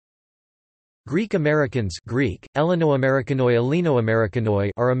Greek Americans Greek, Elleno-Amerikanoi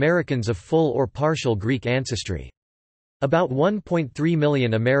Elleno-Amerikanoi are Americans of full or partial Greek ancestry. About 1.3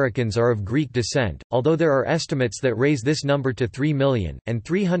 million Americans are of Greek descent, although there are estimates that raise this number to 3 million, and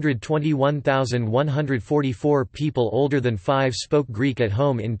 321,144 people older than 5 spoke Greek at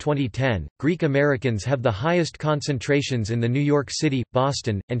home in 2010. Greek Americans have the highest concentrations in the New York City,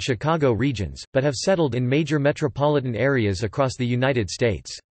 Boston, and Chicago regions, but have settled in major metropolitan areas across the United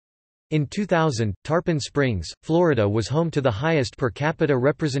States. In 2000, Tarpon Springs, Florida was home to the highest per capita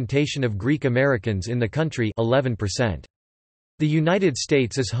representation of Greek Americans in the country, 11%. The United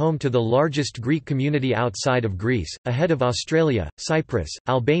States is home to the largest Greek community outside of Greece, ahead of Australia, Cyprus,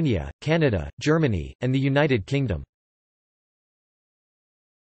 Albania, Canada, Germany, and the United Kingdom.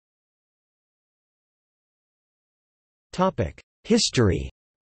 History.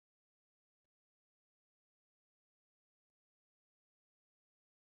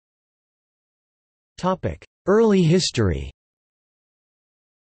 Early history.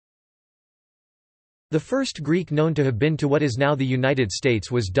 The first Greek known to have been to what is now the United States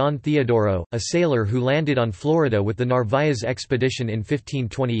was Don Theodoro, a sailor who landed on Florida with the Narvaez expedition in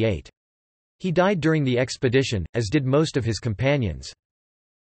 1528. He died during the expedition, as did most of his companions.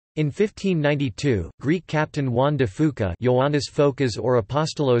 In 1592, Greek captain Juan de Fuca Ioannis Fokas or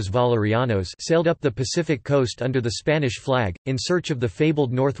Apostolos Valerianos sailed up the Pacific coast under the Spanish flag, in search of the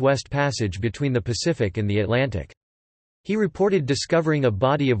fabled Northwest Passage between the Pacific and the Atlantic. He reported discovering a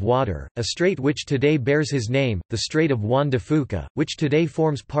body of water, a strait which today bears his name, the Strait of Juan de Fuca, which today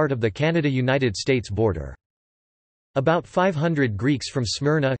forms part of the Canada-United States border. About 500 Greeks from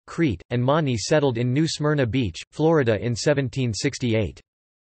Smyrna, Crete, and Mani settled in New Smyrna Beach, Florida in 1768.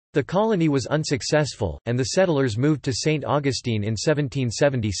 The colony was unsuccessful, and the settlers moved to St. Augustine in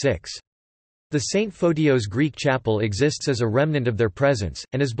 1776. The St. Photios Greek Chapel exists as a remnant of their presence,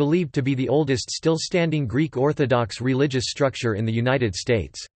 and is believed to be the oldest still standing Greek Orthodox religious structure in the United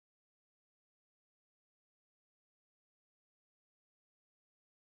States.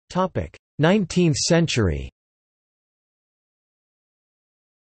 == 19th century.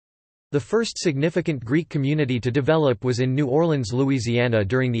 The first significant Greek community to develop was in New Orleans, Louisiana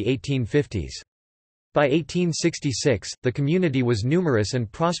during the 1850s. By 1866, the community was numerous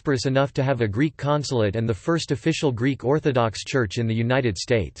and prosperous enough to have a Greek consulate and the first official Greek Orthodox Church in the United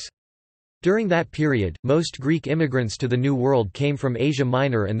States. During that period, most Greek immigrants to the New World came from Asia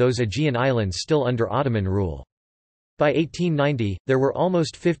Minor and those Aegean islands still under Ottoman rule. By 1890, there were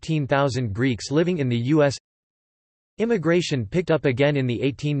almost 15,000 Greeks living in the U.S. Immigration picked up again in the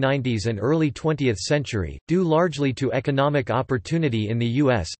 1890s and early 20th century, due largely to economic opportunity in the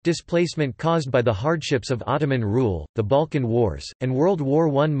U.S., displacement caused by the hardships of Ottoman rule, the Balkan Wars, and World War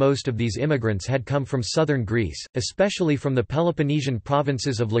I. Most of these immigrants had come from southern Greece, especially from the Peloponnesian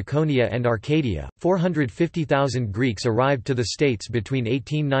provinces of Laconia and Arcadia. 450,000 Greeks arrived to the States between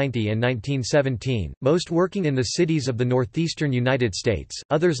 1890 and 1917, most working in the cities of the northeastern United States,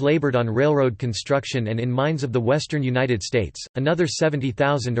 others labored on railroad construction and in mines of the western United States. Another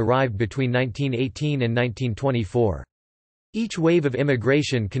 70,000 arrived between 1918 and 1924. Each wave of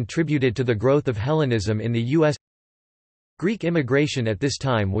immigration contributed to the growth of Hellenism in the U.S. Greek immigration at this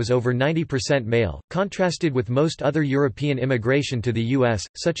time was over 90% male, contrasted with most other European immigration to the U.S.,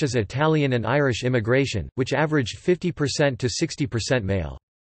 such as Italian and Irish immigration, which averaged 50% to 60% male.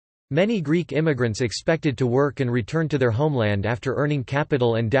 Many Greek immigrants expected to work and return to their homeland after earning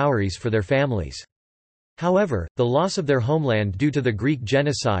capital and dowries for their families. However, the loss of their homeland due to the Greek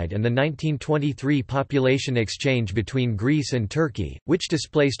genocide and the 1923 population exchange between Greece and Turkey, which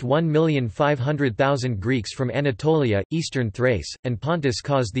displaced 1,500,000 Greeks from Anatolia, eastern Thrace, and Pontus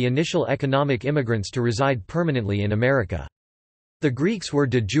caused the initial economic immigrants to reside permanently in America. The Greeks were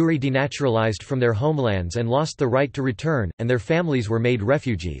de jure denaturalized from their homelands and lost the right to return, and their families were made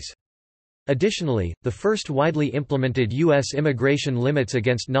refugees. Additionally, the first widely implemented U.S. immigration limits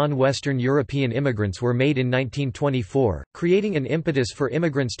against non-Western European immigrants were made in 1924, creating an impetus for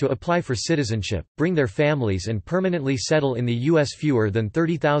immigrants to apply for citizenship, bring their families and permanently settle in the U.S. Fewer than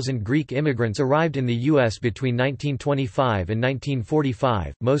 30,000 Greek immigrants arrived in the U.S. between 1925 and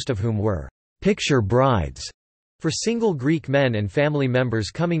 1945, most of whom were «picture brides» for single Greek men and family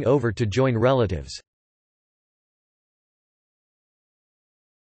members coming over to join relatives.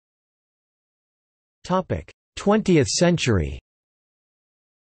 20th century.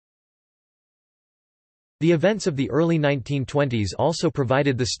 The events of the early 1920s also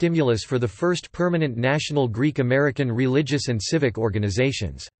provided the stimulus for the first permanent national Greek-American religious and civic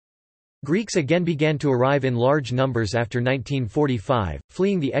organizations. Greeks again began to arrive in large numbers after 1945,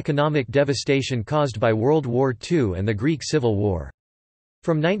 fleeing the economic devastation caused by World War II and the Greek Civil War.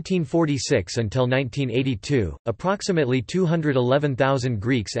 From 1946 until 1982, approximately 211,000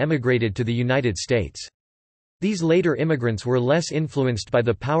 Greeks emigrated to the United States. These later immigrants were less influenced by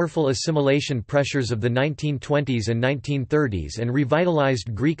the powerful assimilation pressures of the 1920s and 1930s and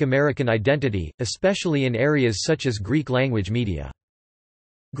revitalized Greek American identity, especially in areas such as Greek language media.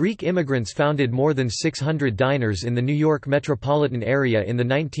 Greek immigrants founded more than 600 diners in the New York metropolitan area in the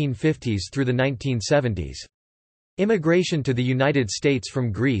 1950s through the 1970s. Immigration to the United States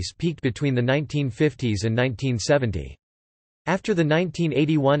from Greece peaked between the 1950s and 1970. After the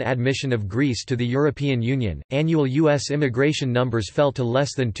 1981 admission of Greece to the European Union, annual U.S. immigration numbers fell to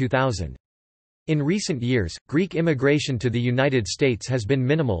less than 2,000. In recent years, Greek immigration to the United States has been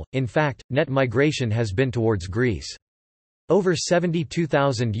minimal, in fact, net migration has been towards Greece. Over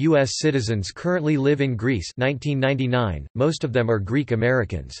 72,000 U.S. citizens currently live in Greece 1999, most of them are Greek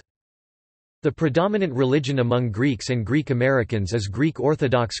Americans. The predominant religion among Greeks and Greek Americans is Greek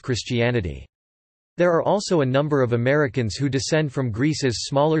Orthodox Christianity. There are also a number of Americans who descend from Greece's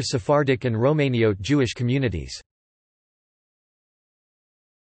smaller Sephardic and Romaniote Jewish communities.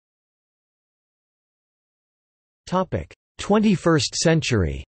 Topic: 21st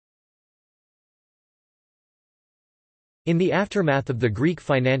century. In the aftermath of the Greek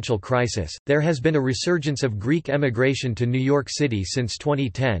financial crisis, there has been a resurgence of Greek emigration to New York City since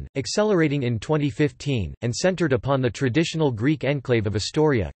 2010, accelerating in 2015, and centered upon the traditional Greek enclave of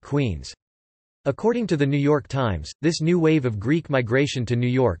Astoria, Queens. According to the New York Times, this new wave of Greek migration to New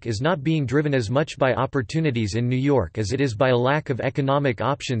York is not being driven as much by opportunities in New York as it is by a lack of economic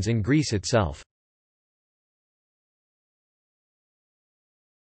options in Greece itself.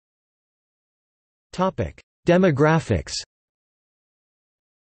 Demographics.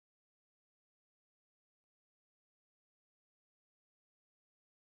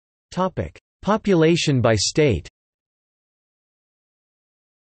 Population by state.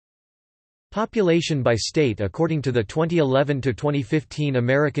 Population by state according to the 2011–2015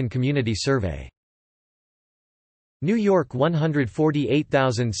 American Community Survey. New York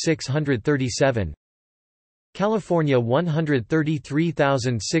 148,637, California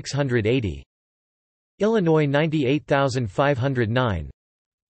 133,680, Illinois 98,509,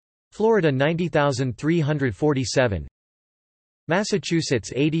 Florida 90,347,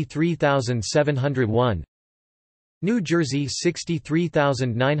 Massachusetts 83,701, New Jersey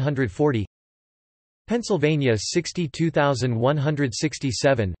 63,940, Pennsylvania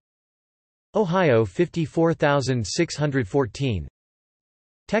 62,167, Ohio 54,614,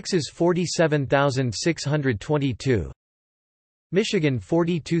 Texas 47,622, Michigan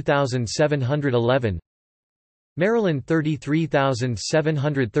 42,711, Maryland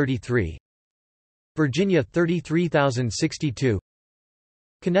 33,733, Virginia 33,062,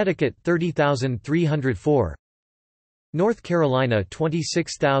 Connecticut 30,304, North Carolina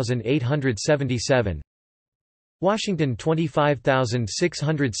 26,877, Washington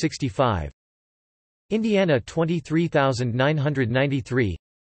 25,665, Indiana 23,993,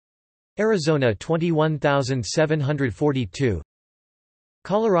 Arizona 21,742,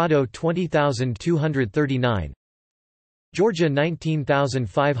 Colorado 20,239, Georgia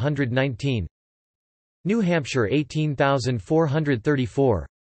 19,519, New Hampshire 18,434,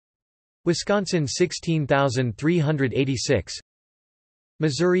 Wisconsin 16,386,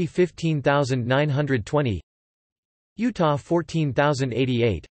 Missouri 15,920, Utah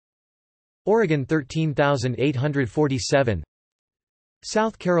 14,088, Oregon 13,847,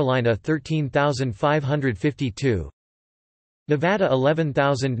 South Carolina 13,552, Nevada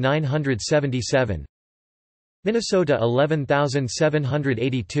 11,977, Minnesota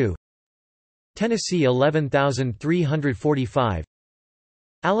 11,782, Tennessee 11,345,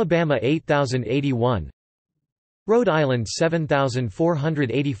 Alabama 8,081, Rhode Island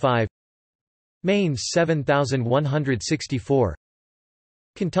 7,485, Maine 7,164,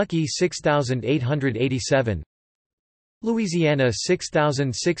 Kentucky 6,887, Louisiana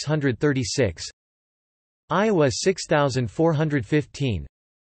 6,636, Iowa 6,415,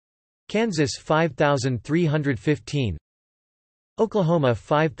 Kansas 5,315, Oklahoma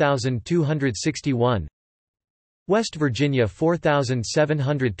 5,261, West Virginia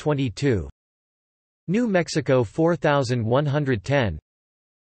 4,722, New Mexico 4,110,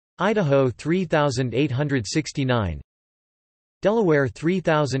 Idaho 3,869, Delaware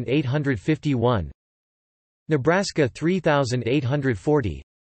 3,851, Nebraska 3,840,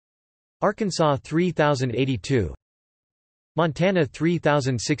 Arkansas 3,082, Montana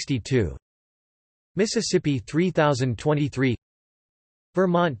 3,062, Mississippi 3,023,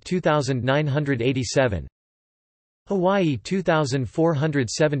 Vermont 2,987, Hawaii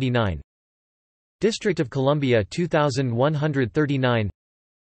 2,479, District of Columbia 2,139,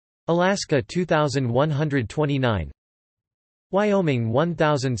 Alaska 2129, Wyoming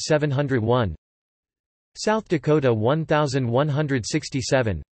 1701, South Dakota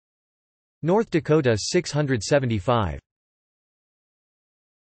 1167, North Dakota 675.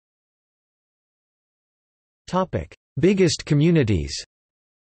 Topic: Biggest communities.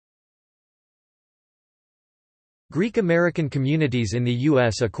 Greek American communities in the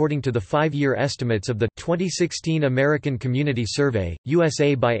U.S. according to the 5-year estimates of the 2016 American Community Survey,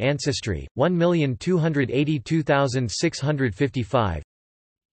 USA by Ancestry, 1,282,655.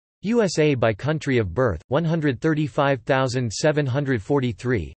 USA by country of birth,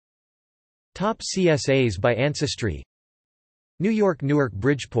 135,743. Top CSAs by Ancestry. New York Newark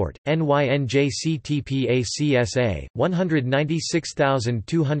Bridgeport, NYNJCTPA CSA,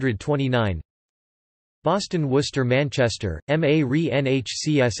 196,229. Boston Worcester Manchester, MA-RE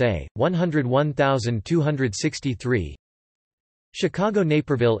NHCSA, 101,263. Chicago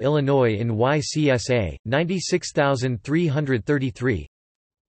Naperville Illinois in YCSA, 96,333.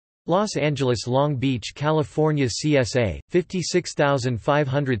 Los Angeles Long Beach California CSA,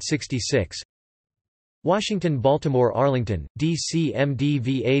 56,566. Washington Baltimore Arlington, DC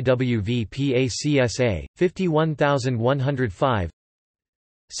MDVAWV PA CSA, 51,105.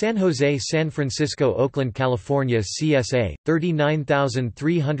 San Jose San Francisco Oakland California CSA,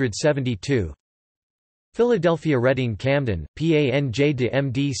 39,372. Philadelphia Reading Camden,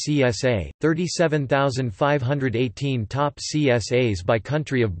 PANJ-MD CSA, 37,518. Top CSAs by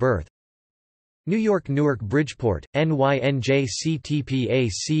country of birth. New York Newark Bridgeport, NYNJCTPA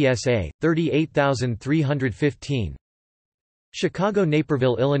CSA, 38,315. Chicago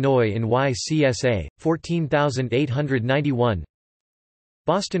Naperville Illinois in YCSA, 14,891.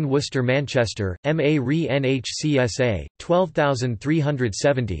 Boston Worcester Manchester, MA-RE NHCSA,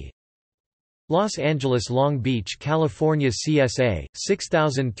 12,370. Los Angeles Long Beach California CSA,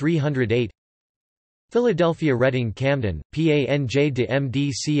 6,308. Philadelphia Reading Camden,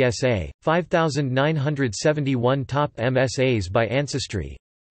 PANJ-MD CSA, 5,971. Top MSAs by Ancestry.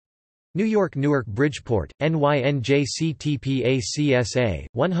 New York Newark Bridgeport, NYNJCTPA CSA,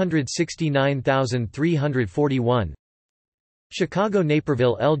 169,341. Chicago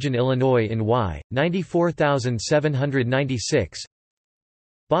Naperville Elgin Illinois in Y, 94,796.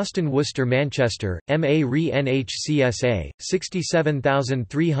 Boston Worcester Manchester, MA-RE NHCSA,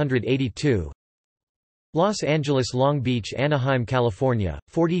 67,382. Los Angeles Long Beach Anaheim California,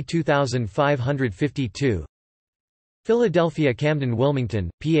 42,552. Philadelphia Camden Wilmington,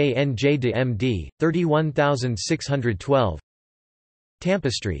 PANJ-MD, 31,612.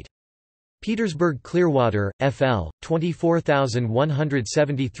 Tampa Street. Petersburg Clearwater, FL,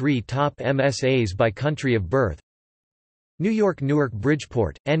 24,173. Top MSAs by country of birth. New York Newark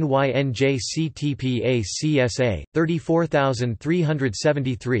Bridgeport, NYNJCTPA CSA,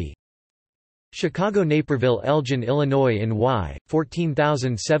 34,373. Chicago Naperville Elgin Illinois in Y,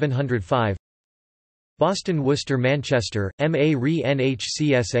 14,705. Boston Worcester Manchester, MA-RE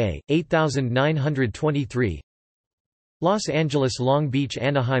NHCSA, 8,923. Los Angeles Long Beach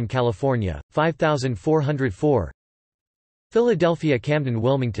Anaheim California, 5,404. Philadelphia Camden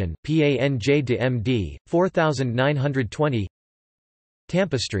Wilmington, PANJ-MD, 4,920.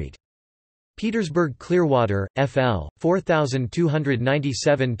 Tampa Street. Petersburg Clearwater, FL,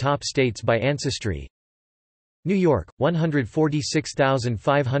 4,297. Top states by Ancestry. New York,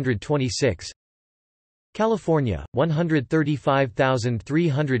 146,526. California,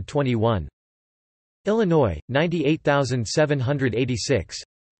 135,321. Illinois, 98,786.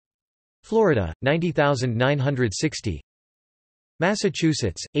 Florida, 90,960.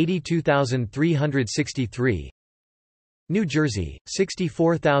 Massachusetts, 82,363. New Jersey,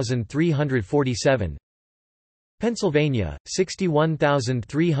 64,347. Pennsylvania,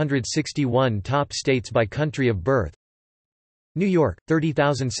 61,361. Top states by country of birth. New York,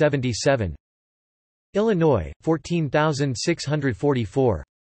 30,077. Illinois, 14,644.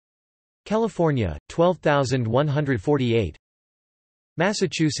 California, 12,148.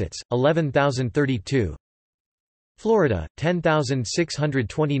 Massachusetts, 11,032. Florida,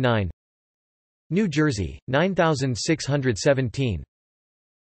 10,629. New Jersey, 9,617.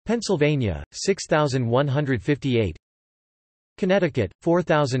 Pennsylvania, 6,158. Connecticut,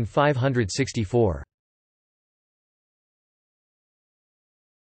 4,564.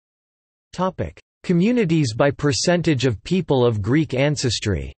 Topic: Communities by percentage of people of Greek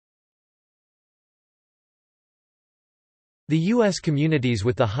ancestry. The U.S. communities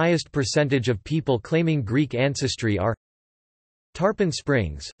with the highest percentage of people claiming Greek ancestry are Tarpon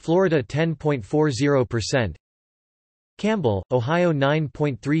Springs, Florida 10.40%, Campbell, Ohio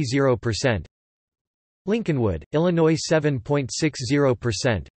 9.30%, Lincolnwood, Illinois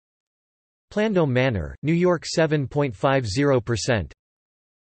 7.60%, Plandome Manor, New York 7.50%.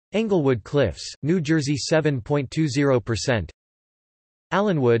 Englewood Cliffs, New Jersey 7.20%.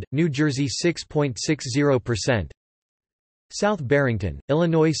 Allenwood, New Jersey 6.60%. South Barrington,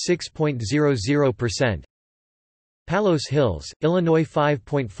 Illinois 6.00%. Palos Hills, Illinois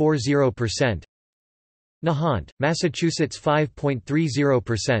 5.40%. Nahant, Massachusetts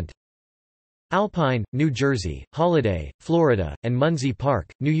 5.30%. Alpine, New Jersey, Holiday, Florida, and Muncie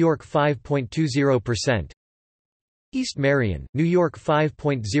Park, New York 5.20%. East Marion, New York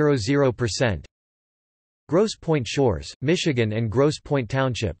 5.00%. Grosse Pointe Shores, Michigan and Grosse Pointe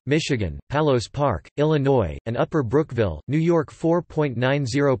Township, Michigan, Palos Park, Illinois, and Upper Brookville, New York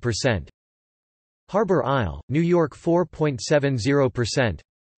 4.90%. Harbor Isle, New York 4.70%.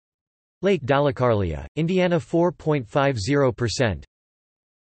 Lake Dalecarlia, Indiana 4.50%.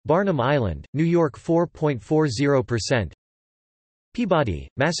 Barnum Island, New York 4.40%. Peabody,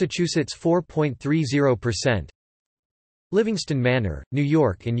 Massachusetts 4.30%. Livingston Manor, New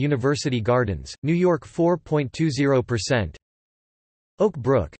York and University Gardens, New York 4.20%. Oak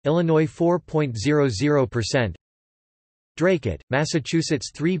Brook, Illinois 4.00%. Dracut,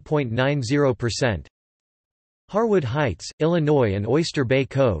 Massachusetts 3.90%. Harwood Heights, Illinois and Oyster Bay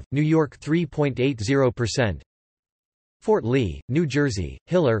Cove, New York 3.80%. Fort Lee, New Jersey,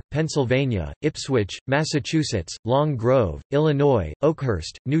 Hiller, Pennsylvania, Ipswich, Massachusetts, Long Grove, Illinois,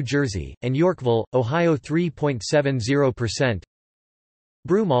 Oakhurst, New Jersey, and Yorkville, Ohio 3.70%.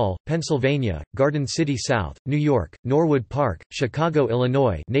 Broomall, Pennsylvania, Garden City South, New York, Norwood Park, Chicago,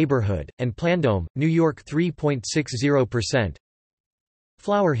 Illinois neighborhood, and Plandome, New York 3.60%.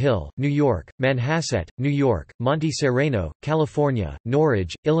 Flower Hill, New York, Manhasset, New York, Monte Sereno, California,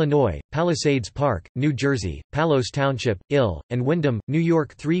 Norridge, Illinois, Palisades Park, New Jersey, Palos Township, Ill, and Wyndham, New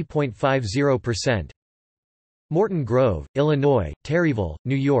York 3.50%. Morton Grove, Illinois, Terryville,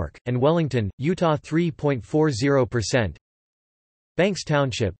 New York, and Wellington, Utah 3.40%. Banks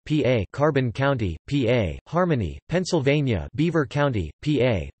Township, PA, Carbon County, PA, Harmony, Pennsylvania, Beaver County,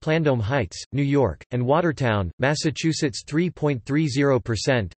 PA, Plandome Heights, New York, and Watertown, Massachusetts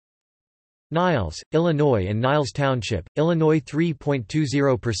 3.30%. Niles, Illinois and Niles Township, Illinois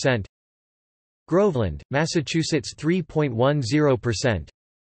 3.20%. Groveland, Massachusetts 3.10%.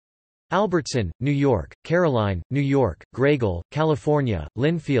 Albertson, New York, Caroline, New York, Graygle, California,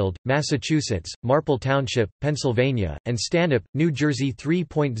 Linfield, Massachusetts, Marple Township, Pennsylvania, and Stanhope, New Jersey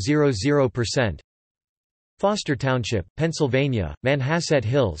 3.00%. Foster Township, Pennsylvania, Manhasset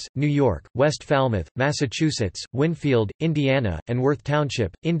Hills, New York, West Falmouth, Massachusetts, Winfield, Indiana, and Worth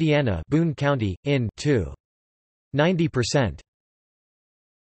Township, Indiana, Boone County, in 2.90%.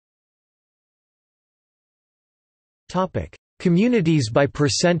 Topic: Communities by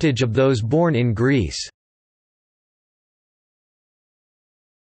percentage of those born in Greece.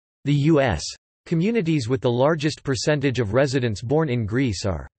 The U.S. communities with the largest percentage of residents born in Greece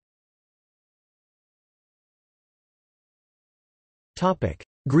are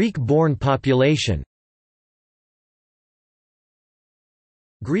Greek-born population.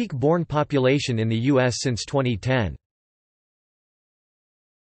 Greek-born population in the U.S. since 2010.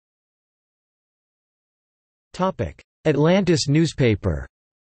 Atlantis newspaper.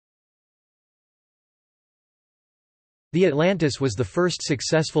 The Atlantis was the first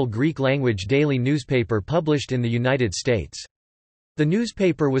successful Greek-language daily newspaper published in the United States. The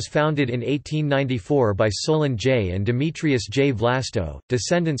newspaper was founded in 1894 by Solon J. and Demetrius J. Vlasto,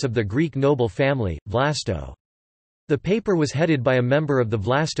 descendants of the Greek noble family, Vlasto. The paper was headed by a member of the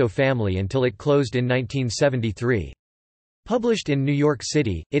Vlasto family until it closed in 1973. Published in New York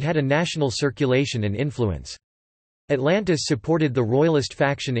City, it had a national circulation and influence. Atlantis supported the royalist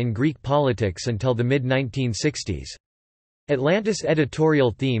faction in Greek politics until the mid-1960s. Atlantis'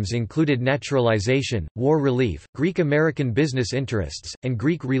 editorial themes included naturalization, war relief, Greek-American business interests, and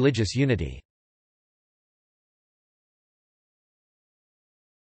Greek religious unity.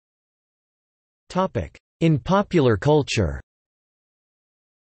 In popular culture.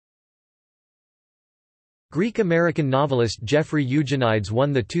 Greek-American novelist Jeffrey Eugenides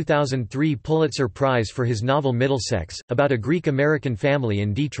won the 2003 Pulitzer Prize for his novel Middlesex, about a Greek-American family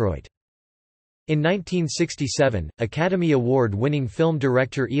in Detroit. In 1967, Academy Award-winning film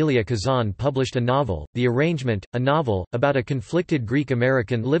director Elia Kazan published a novel, The Arrangement, a novel, about a conflicted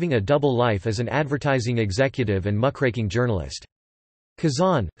Greek-American living a double life as an advertising executive and muckraking journalist.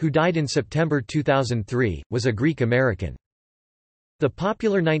 Kazan, who died in September 2003, was a Greek-American. The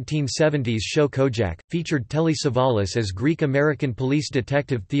popular 1970s show Kojak, featured Telly Savalas as Greek-American police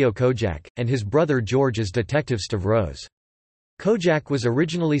detective Theo Kojak, and his brother George as Detective Stavros. Kojak was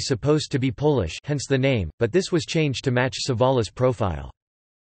originally supposed to be Polish, hence the name, but this was changed to match Savalas' profile.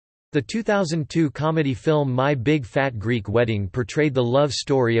 The 2002 comedy film My Big Fat Greek Wedding portrayed the love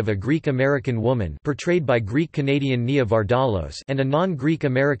story of a Greek-American woman portrayed by Greek-Canadian Nia Vardalos and a non-Greek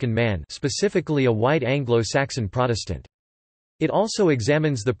American man, specifically a white Anglo-Saxon Protestant. It also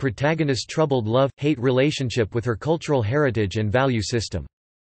examines the protagonist's troubled love-hate relationship with her cultural heritage and value system.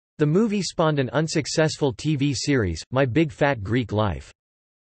 The movie spawned an unsuccessful TV series, My Big Fat Greek Life.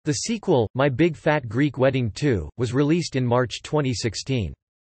 The sequel, My Big Fat Greek Wedding 2, was released in March 2016.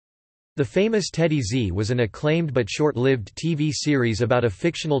 The Famous Teddy Z was an acclaimed but short-lived TV series about a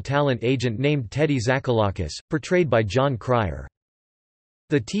fictional talent agent named Teddy Zakalakis, portrayed by John Cryer.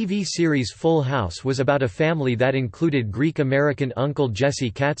 The TV series Full House was about a family that included Greek-American uncle Jesse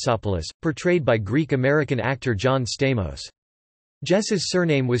Katsopoulos, portrayed by Greek-American actor John Stamos. Jess's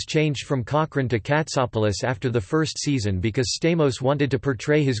surname was changed from Cochran to Katsopoulos after the first season because Stamos wanted to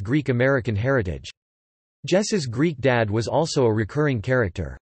portray his Greek-American heritage. Jess's Greek dad was also a recurring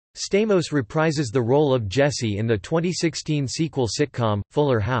character. Stamos reprises the role of Jesse in the 2016 sequel sitcom,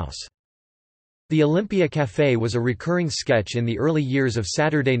 Fuller House. The Olympia Café was a recurring sketch in the early years of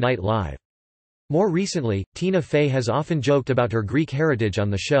Saturday Night Live. More recently, Tina Fey has often joked about her Greek heritage on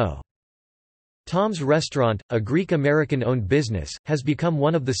the show. Tom's Restaurant, a Greek-American-owned business, has become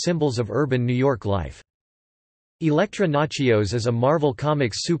one of the symbols of urban New York life. Elektra Nachios is a Marvel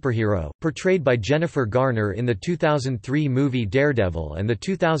Comics superhero, portrayed by Jennifer Garner in the 2003 movie Daredevil and the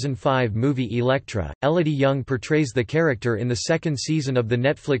 2005 movie Elektra. Elodie Young portrays the character in the second season of the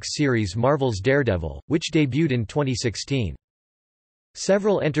Netflix series Marvel's Daredevil, which debuted in 2016.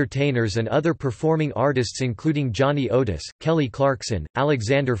 Several entertainers and other performing artists including Johnny Otis, Kelly Clarkson,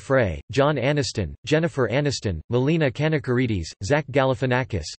 Alexander Frey, John Aniston, Jennifer Aniston, Melina Kanakaridis, Zach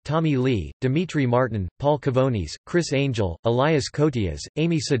Galifianakis, Tommy Lee, Dimitri Martin, Paul Kavonis, Chris Angel, Elias Koteas,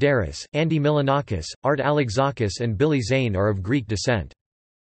 Amy Sedaris, Andy Milonakis, Art Alexakis and Billy Zane are of Greek descent.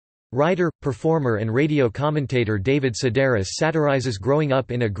 Writer, performer and radio commentator David Sedaris satirizes growing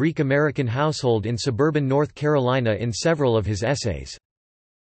up in a Greek-American household in suburban North Carolina in several of his essays.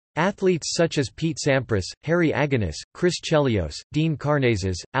 Athletes such as Pete Sampras, Harry Agonis, Chris Chelios, Dean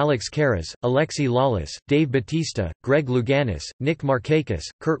Karnazes, Alex Karras, Alexi Lawless, Dave Bautista, Greg Louganis, Nick Markakis,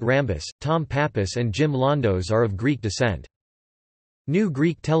 Kurt Rambis, Tom Pappas and Jim Londos are of Greek descent. New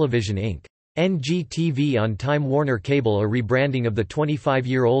Greek Television Inc. NGTV on Time Warner Cable, a rebranding of the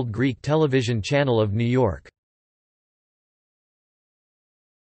 25-year-old Greek television channel of New York.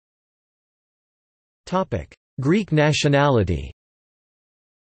 Greek nationality.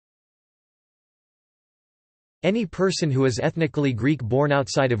 Any person who is ethnically Greek born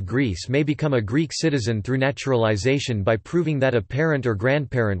outside of Greece may become a Greek citizen through naturalization by proving that a parent or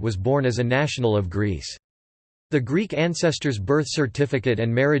grandparent was born as a national of Greece. The Greek ancestor's birth certificate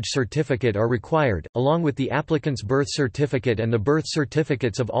and marriage certificate are required, along with the applicant's birth certificate and the birth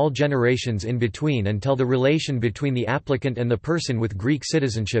certificates of all generations in between until the relation between the applicant and the person with Greek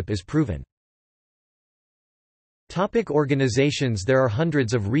citizenship is proven. Organizations. There are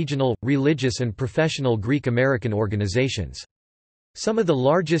hundreds of regional, religious and professional Greek American organizations. Some of the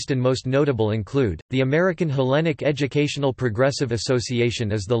largest and most notable include, the American Hellenic Educational Progressive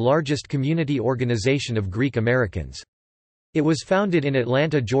Association is the largest community organization of Greek Americans. It was founded in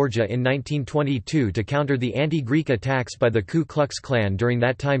Atlanta, Georgia in 1922 to counter the anti-Greek attacks by the Ku Klux Klan during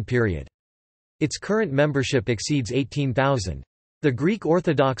that time period. Its current membership exceeds 18,000. The Greek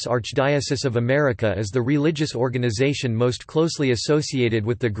Orthodox Archdiocese of America is the religious organization most closely associated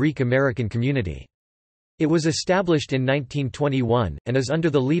with the Greek American community. It was established in 1921, and is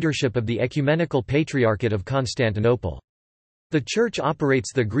under the leadership of the Ecumenical Patriarchate of Constantinople. The church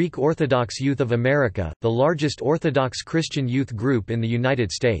operates the Greek Orthodox Youth of America, the largest Orthodox Christian youth group in the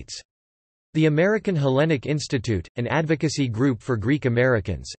United States. The American Hellenic Institute, an advocacy group for Greek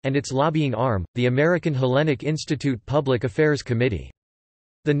Americans, and its lobbying arm, the American Hellenic Institute Public Affairs Committee.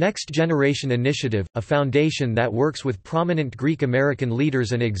 The Next Generation Initiative, a foundation that works with prominent Greek American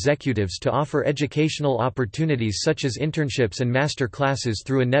leaders and executives to offer educational opportunities such as internships and master classes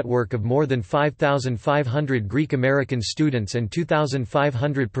through a network of more than 5,500 Greek American students and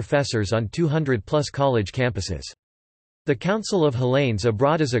 2,500 professors on 200-plus college campuses. The Council of Hellenes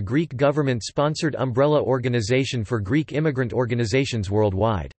Abroad is a Greek government-sponsored umbrella organization for Greek immigrant organizations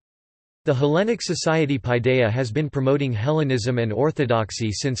worldwide. The Hellenic Society Paideia has been promoting Hellenism and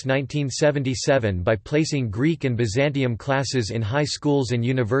Orthodoxy since 1977 by placing Greek and Byzantium classes in high schools and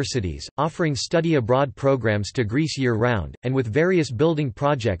universities, offering study abroad programs to Greece year-round, and with various building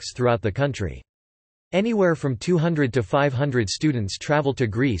projects throughout the country. Anywhere from 200 to 500 students travel to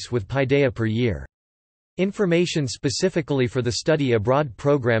Greece with Paideia per year. Information specifically for the study abroad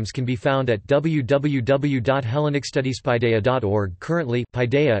programs can be found at www.hellenicstudiespaideia.org. Currently,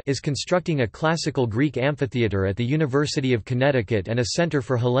 Paideia is constructing a classical Greek amphitheatre at the University of Connecticut and a Center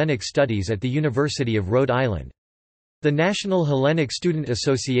for Hellenic Studies at the University of Rhode Island. The National Hellenic Student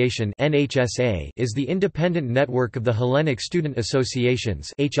Association (NHSA) is the independent network of the Hellenic Student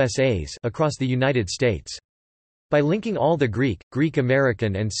Associations (HSAs) across the United States. By linking all the Greek, Greek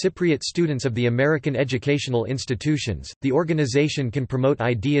American and Cypriot students of the American educational institutions, the organization can promote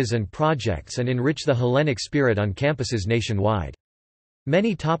ideas and projects and enrich the Hellenic spirit on campuses nationwide.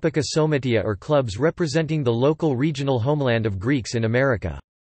 Many topica somatia or clubs representing the local regional homeland of Greeks in America.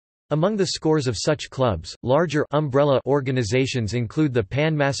 Among the scores of such clubs, larger umbrella organizations include the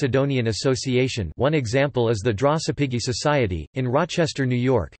Pan-Macedonian Association. One example is the Drossopigi Society, in Rochester, New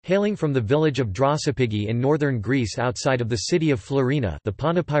York, hailing from the village of Drossopigi in northern Greece outside of the city of Florina, the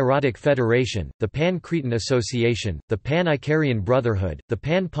Panapyrotic Federation, the Pan-Cretan Association, the Pan-Icarian Brotherhood, the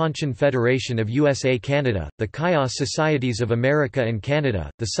Pan-Pontian Federation of USA-Canada, the Chios Societies of America and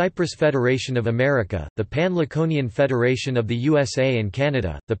Canada, the Cyprus Federation of America, the Pan-Laconian Federation of the USA and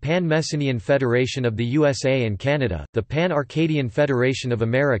Canada, the Pan-Messenian Federation of the USA and Canada, the Pan-Arcadian Federation of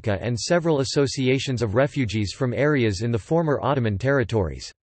America and several associations of refugees from areas in the former Ottoman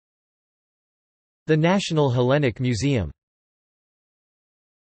territories. The National Hellenic Museum.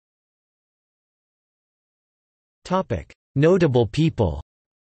 Notable people.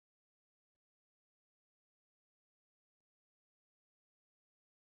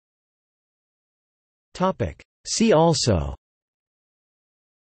 See also: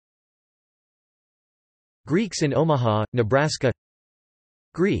 Greeks in Omaha, Nebraska,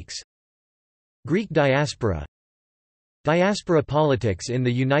 Greeks, Greek diaspora, diaspora politics in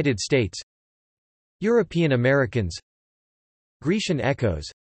the United States, European Americans, Grecian echoes,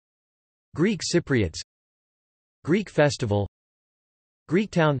 Greek Cypriots, Greek festival,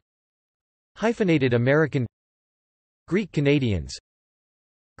 Greektown, hyphenated American, Greek Canadians,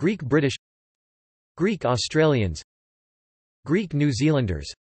 Greek British, Greek Australians, Greek New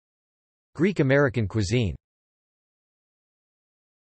Zealanders, Greek American cuisine.